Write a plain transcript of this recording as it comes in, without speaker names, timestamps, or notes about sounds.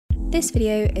This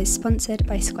video is sponsored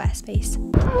by Squarespace.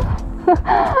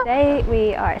 Today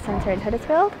we are at a centre in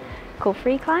Huddersfield called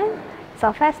Freeklime. It's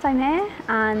our first time here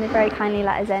and they very kindly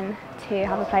let us in to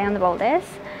have a play on the boulders.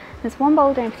 There's one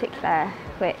boulder in particular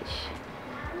which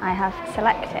I have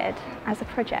selected as a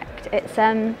project. It's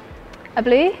a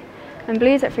blue, and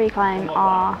blues at Freeklime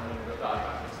are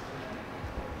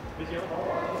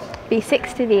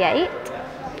V6-V8,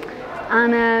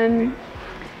 and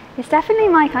it's definitely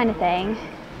my kind of thing.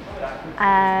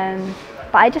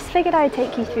 But I just figured I would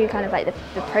take you through kind of like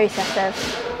the process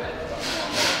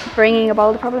of bringing a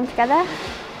boulder problem together,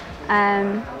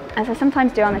 as I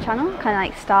sometimes do on the channel, kind of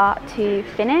like start to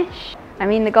finish. I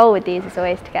mean, the goal with these is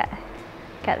always to get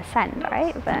the send,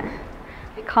 right? But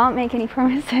I can't make any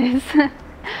promises.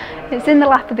 It's in the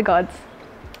lap of the gods.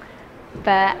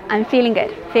 But I'm feeling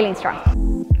good, feeling strong.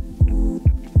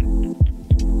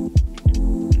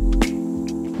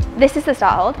 This is the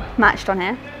start hold, matched on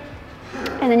here.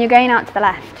 And then you're going out to the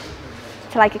left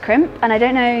to like a crimp, and I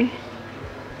don't know,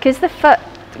 because of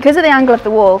the angle of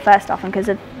the wall first off, and because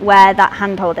of where that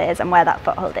handhold is and where that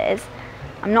foothold is,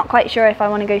 I'm not quite sure if I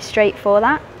want to go straight for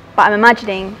that, but I'm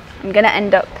imagining I'm going to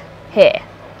end up here,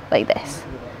 like this.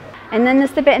 And then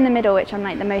there's the bit in the middle which I'm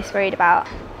like the most worried about.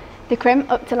 The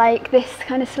crimp up to like this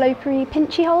kind of slopery,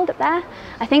 pinchy hold up there.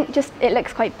 I think just it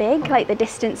looks quite big, like the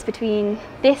distance between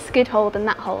this good hold and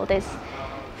that hold is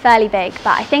fairly big,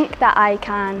 but I think that I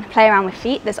can play around with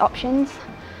feet, there's options.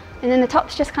 And then the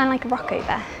top's just kind of like a rock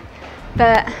over.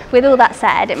 But with all that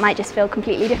said, it might just feel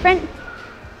completely different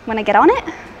when I get on it.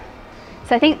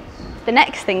 So I think the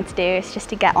next thing to do is just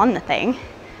to get on the thing.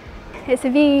 It's a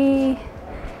V6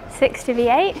 to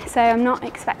V8, so I'm not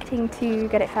expecting to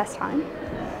get it first time.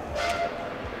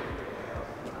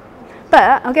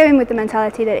 But I'll go in with the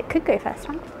mentality that it could go first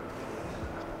time.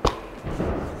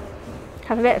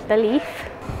 Have a bit of belief.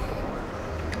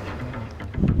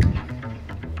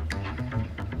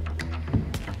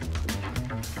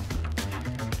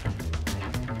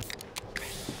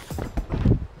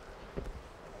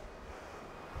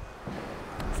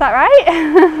 Is that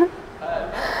right?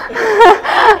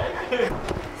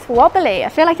 It's wobbly. I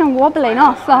feel like I'm wobbling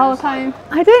off the whole time.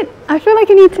 I feel like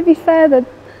I need to be further.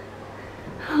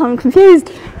 Oh, I'm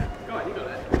confused. Go on, you got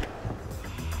it.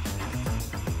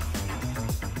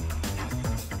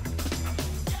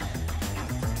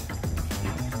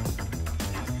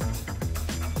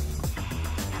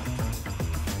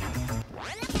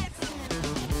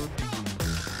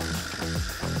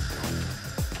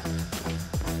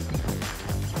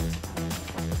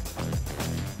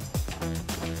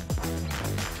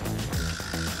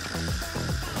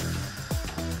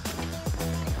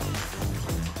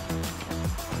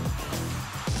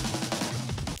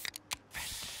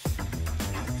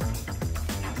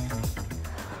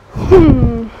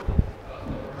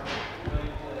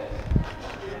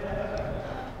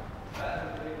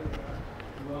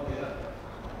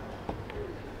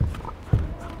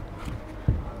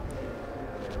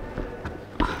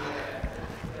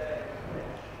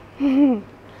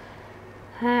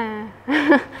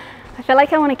 I feel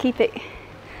like I want to keep it.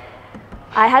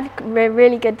 I had a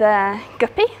really good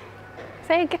guppy,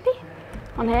 say a guppy,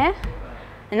 on here,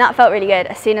 and that felt really good.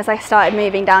 As soon as I started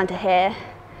moving down to here,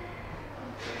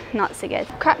 not so good.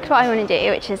 Cracked what I want to do,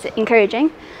 which is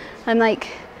encouraging. I'm like,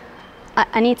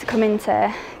 I need to come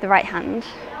into the right hand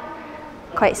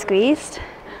quite squeezed.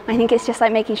 I think it's just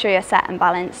like making sure you're set and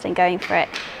balanced and going for it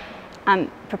and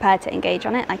prepared to engage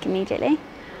on it like immediately.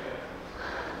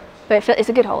 But it's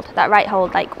a good hold. That right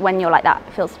hold, like when you're like that,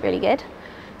 it feels really good.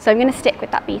 So I'm going to stick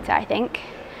with that beta, I think,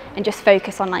 and just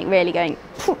focus on like really going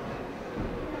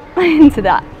into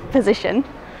that position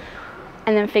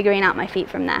and then figuring out my feet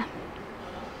from there.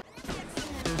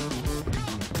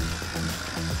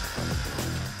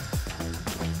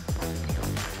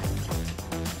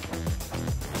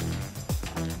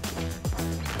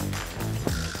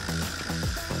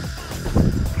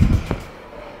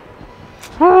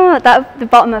 Oh, the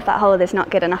bottom of that hold is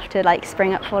not good enough to like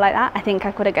spring up for like that. I think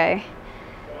I've got to go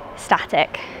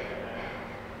static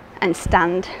and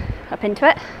stand up into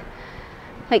it.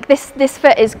 Like this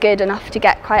foot is good enough to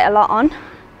get quite a lot on.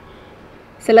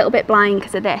 It's a little bit blind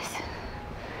because of this.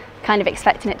 Kind of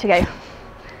expecting it to go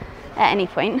at any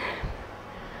point.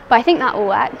 But I think that will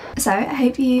work. So I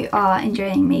hope you are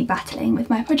enjoying me battling with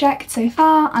my project so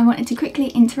far. I wanted to quickly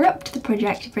interrupt the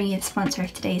project to bring you the sponsor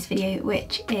of today's video,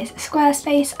 which is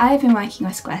Squarespace. I've been working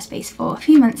with Squarespace for a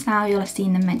few months now. You'll have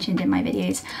seen them mentioned in my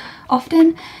videos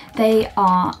often. They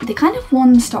are the kind of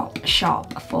one-stop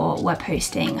shop for web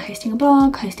hosting, hosting a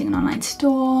blog, hosting an online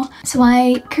store. So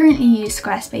I currently use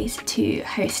Squarespace to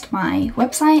host my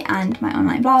website and my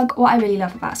online blog. What I really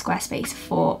love about Squarespace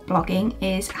for blogging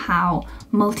is how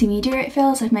multimedia it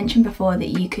feels. I've mentioned before that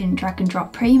you can drag and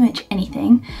drop pretty much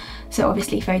anything. So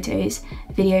obviously photos,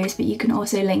 videos, but you can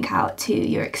also link out to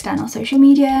your external social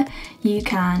media. You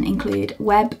can include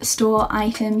web store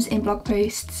items in blog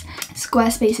posts.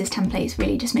 Squarespace's templates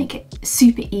really just make it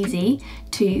super easy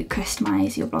to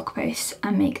customize your blog posts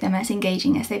and make them as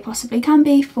engaging as they possibly can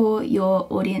be for your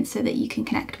audience so that you can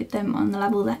connect with them on the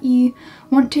level that you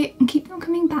want to and keep them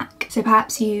coming back. So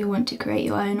perhaps you want to create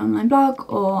your own online blog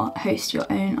or host your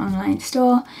own online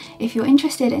store. If you're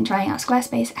interested in trying out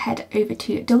Squarespace, head over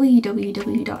to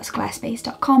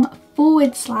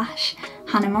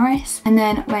www.squarespace.com/Hannah Morris, and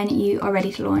then when you are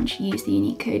ready to launch, use the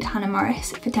unique code Hannah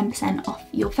Morris for 10% off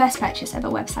your first purchase of a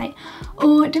website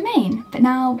or domain. But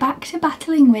now back to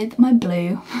battling with my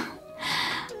blue.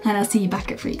 And I'll see you back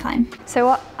at Freeklime. So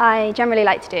what I generally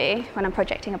like to do when I'm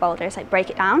projecting a boulder is like break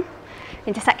it down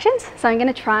into sections. So I'm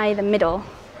going to try the middle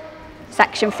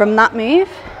section from that move.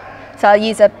 So I'll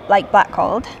use a like black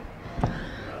hold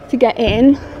to get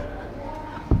in,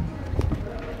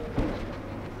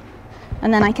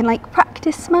 and then I can like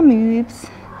practice my moves.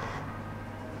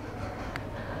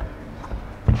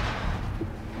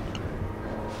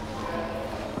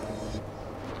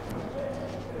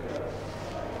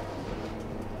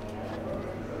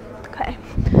 Okay,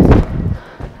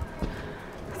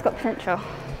 it's got potential.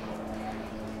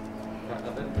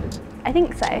 I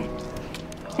think so. I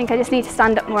think I just need to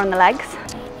stand up more on the legs.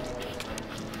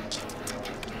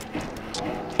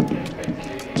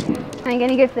 I'm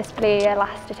going to give this blue a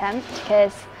last attempt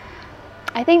because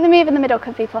I think the move in the middle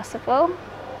could be possible,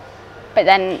 but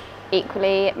then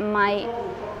equally it might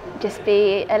just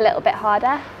be a little bit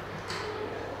harder.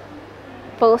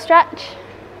 Full stretch.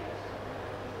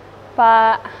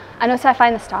 And also I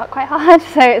find the start quite hard,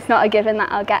 so it's not a given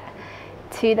that I'll get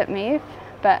to that move,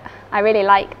 but I really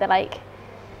like the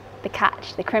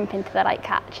catch, the crimp into the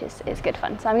catch is good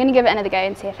fun. So I'm going to give it another go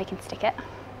and see if I can stick it.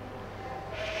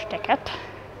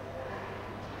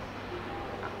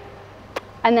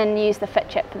 And then use the foot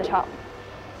chip for the top,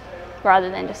 rather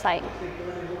than just try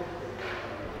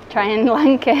and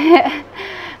lank it.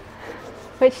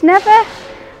 Which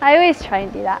I always try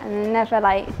and do that, and then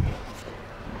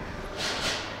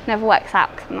never works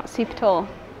out because I'm not super tall.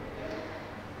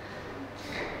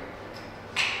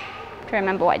 To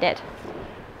remember what I did.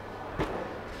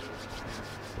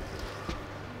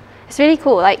 It's really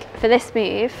cool, for this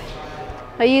move,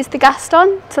 I used the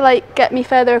Gaston to get me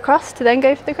further across to then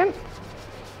go for the crimp.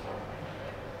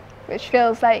 Which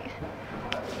feels like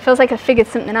I figured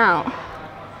something out.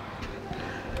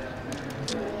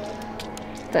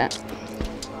 But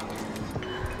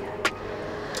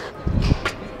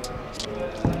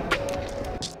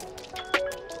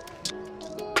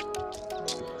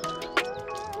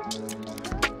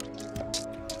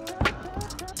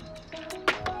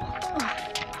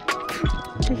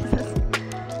Jesus.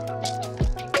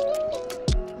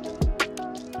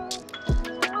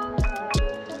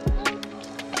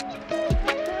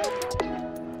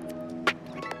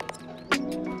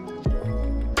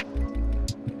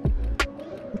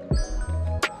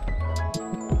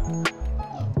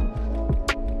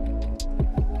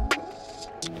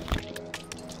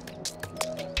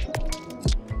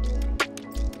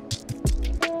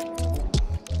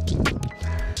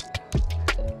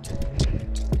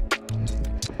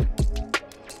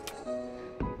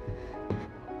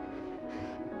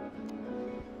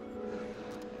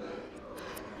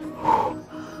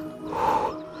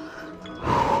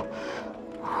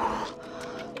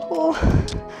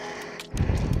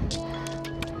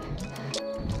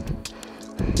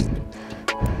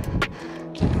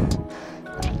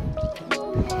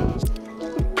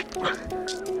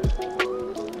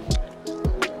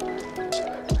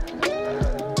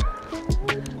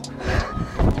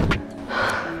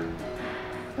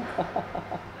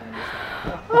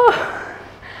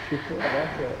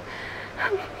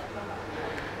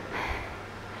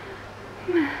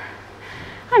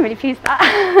 I'm really pleased with that.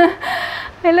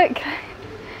 I look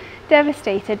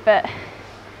devastated, but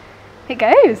it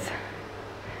goes.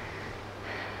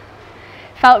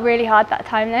 Felt really hard that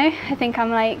time though. I think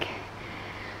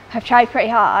I've tried pretty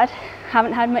hard,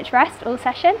 haven't had much rest all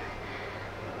session.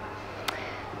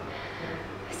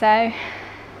 So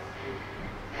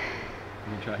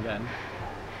Can you try again?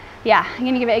 Yeah, I'm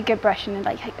going to give it a good brush and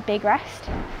like a big rest.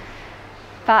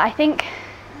 But I think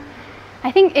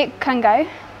it can go.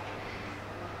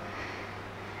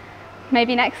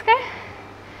 Maybe next go.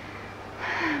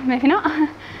 Maybe not.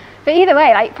 But either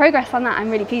way, like progress on that, I'm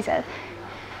really pleased with.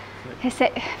 It's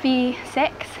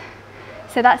V6,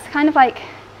 so that's kind of like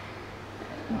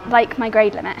my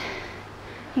grade limit.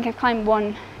 I think I've climbed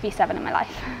one V7 in my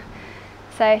life.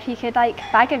 So if you could like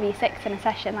bag a V6 in a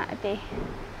session, that'd be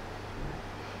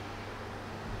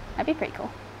pretty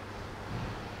cool.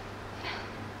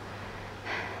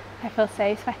 I feel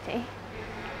so sweaty.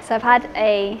 So I've had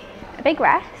a big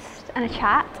rest and a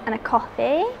chat and a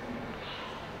coffee.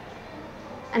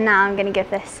 And now I'm going to give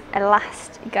this a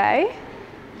last go.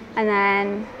 And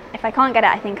then if I can't get it,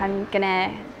 I think I'm going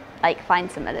to like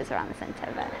find some others around the centre,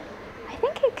 but I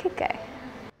think it could go.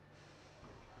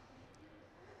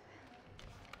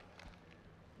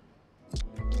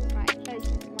 Right,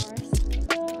 focus, Morris.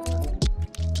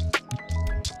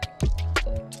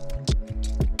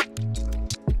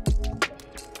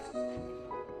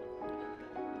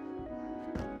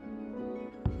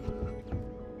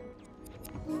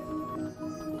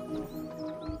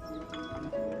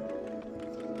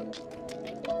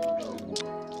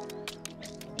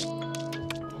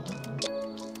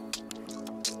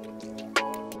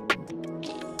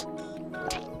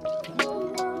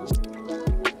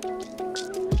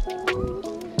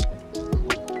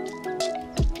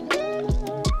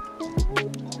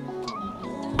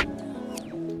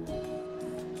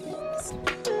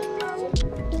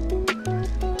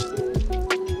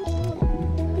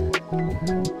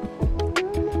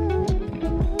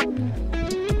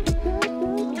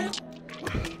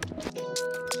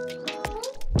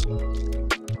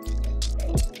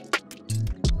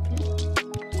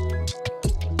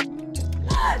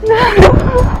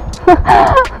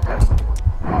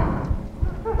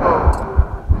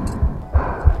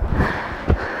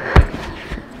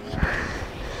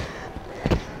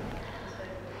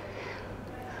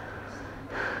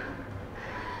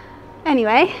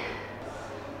 Anyway,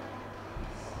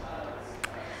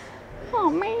 oh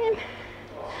man,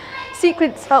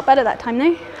 sequence felt better that time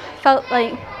though. Felt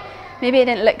like, maybe it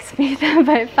didn't look smoother,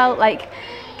 but it felt like,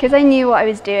 because I knew what I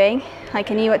was doing,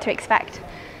 like I knew what to expect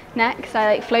next, I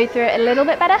like flowed through it a little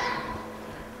bit better.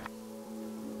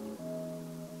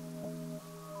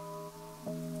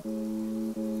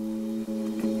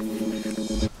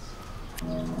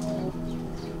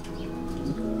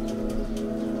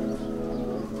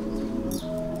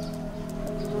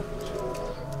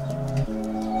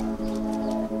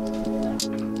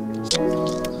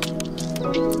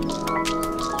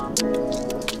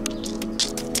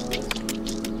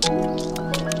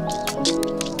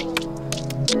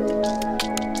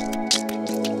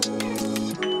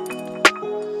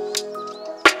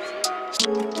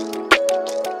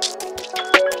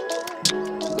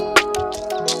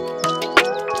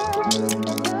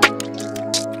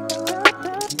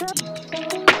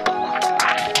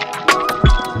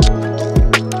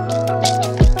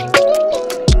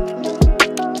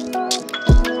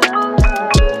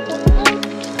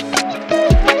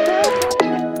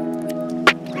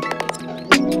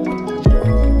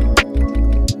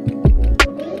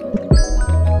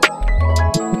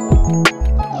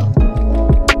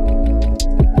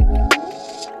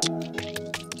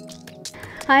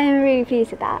 I am really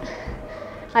pleased with that.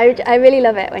 I really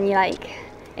love it when you like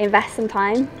invest some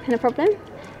time in a problem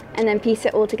and then piece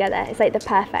it all together. It's like the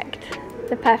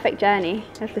perfect journey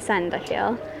of descent, I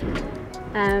feel.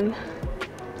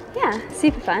 Yeah,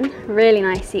 super fun. Really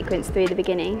nice sequence through the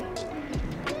beginning.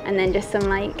 And then just some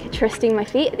like trusting my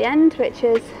feet at the end, which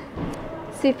is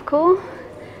super cool.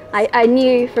 I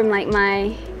knew from like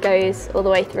my goes all the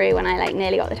way through when I like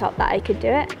nearly got the top that I could do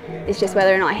it. It's just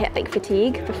whether or not I hit like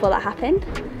fatigue before that happened.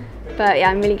 But yeah,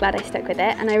 I'm really glad I stuck with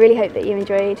it, and I really hope that you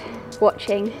enjoyed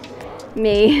watching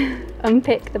me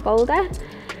unpick the boulder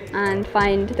and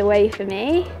find the way for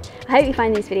me. I hope you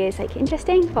find these videos like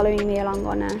interesting, following me along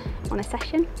on a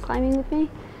session climbing with me.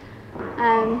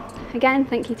 Again,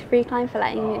 thank you to Freeklime for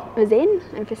letting us in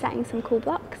and for setting some cool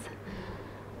blocks.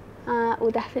 We'll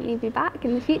definitely be back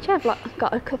in the future. I've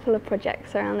got a couple of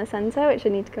projects around the centre which I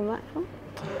need to come back for.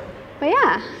 But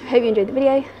yeah, I hope you enjoyed the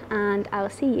video, and I will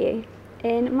see you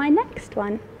in my next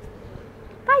one.